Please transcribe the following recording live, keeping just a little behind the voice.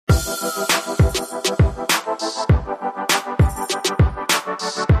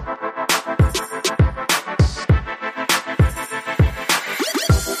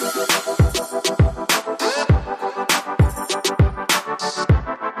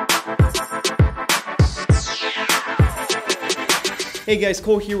Hey guys,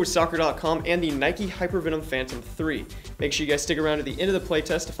 Cole here with SOCCER.COM and the Nike Hypervenom Phantom 3. Make sure you guys stick around to the end of the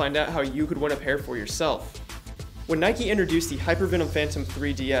playtest to find out how you could win a pair for yourself. When Nike introduced the Hypervenom Phantom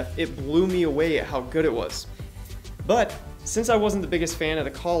 3 DF, it blew me away at how good it was. But since I wasn't the biggest fan of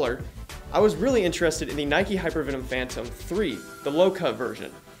the collar, I was really interested in the Nike Hypervenom Phantom 3, the low-cut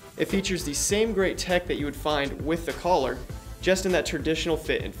version. It features the same great tech that you would find with the collar, just in that traditional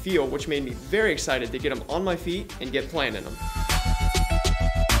fit and feel, which made me very excited to get them on my feet and get playing in them.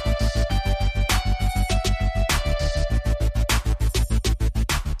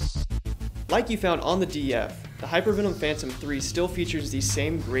 Like you found on the DF, the Hypervenom Phantom 3 still features the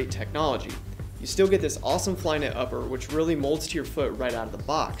same great technology. You still get this awesome Flyknit upper, which really molds to your foot right out of the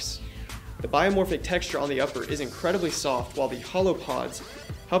box. The biomorphic texture on the upper is incredibly soft, while the hollow pods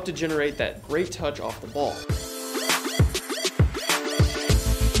help to generate that great touch off the ball.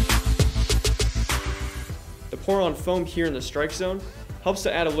 The pour-on foam here in the strike zone helps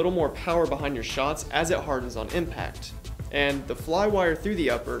to add a little more power behind your shots as it hardens on impact. And the fly wire through the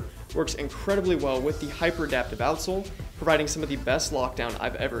upper works incredibly well with the hyper-adaptive outsole, providing some of the best lockdown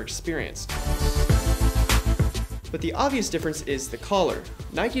I've ever experienced. But the obvious difference is the collar.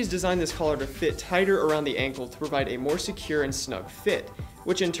 Nike's designed this collar to fit tighter around the ankle to provide a more secure and snug fit,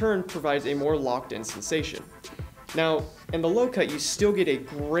 which in turn provides a more locked-in sensation. Now, in the low cut, you still get a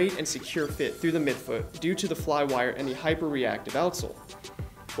great and secure fit through the midfoot due to the fly wire and the hyper-reactive outsole.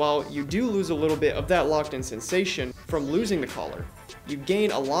 While you do lose a little bit of that locked-in sensation from losing the collar, you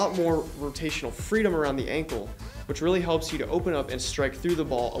gain a lot more rotational freedom around the ankle, which really helps you to open up and strike through the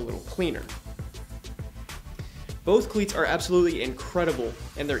ball a little cleaner. Both cleats are absolutely incredible,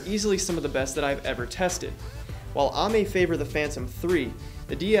 and they're easily some of the best that I've ever tested. While I may favor the Phantom 3,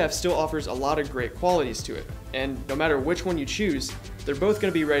 the DF still offers a lot of great qualities to it, and no matter which one you choose, they're both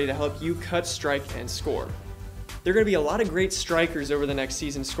going to be ready to help you cut, strike, and score. There are going to be a lot of great strikers over the next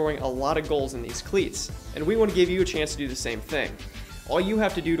season scoring a lot of goals in these cleats, and we want to give you a chance to do the same thing. All you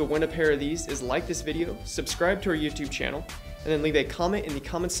have to do to win a pair of these is like this video, subscribe to our YouTube channel, and then leave a comment in the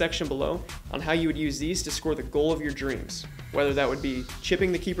comment section below on how you would use these to score the goal of your dreams. Whether that would be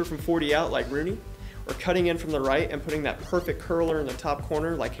chipping the keeper from 40 out like Rooney, or cutting in from the right and putting that perfect curler in the top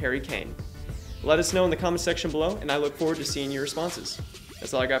corner like Kane. Let us know in the comment section below, and I look forward to seeing your responses.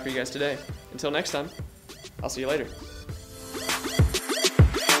 That's all I got for you guys today. Until next time, I'll see you later.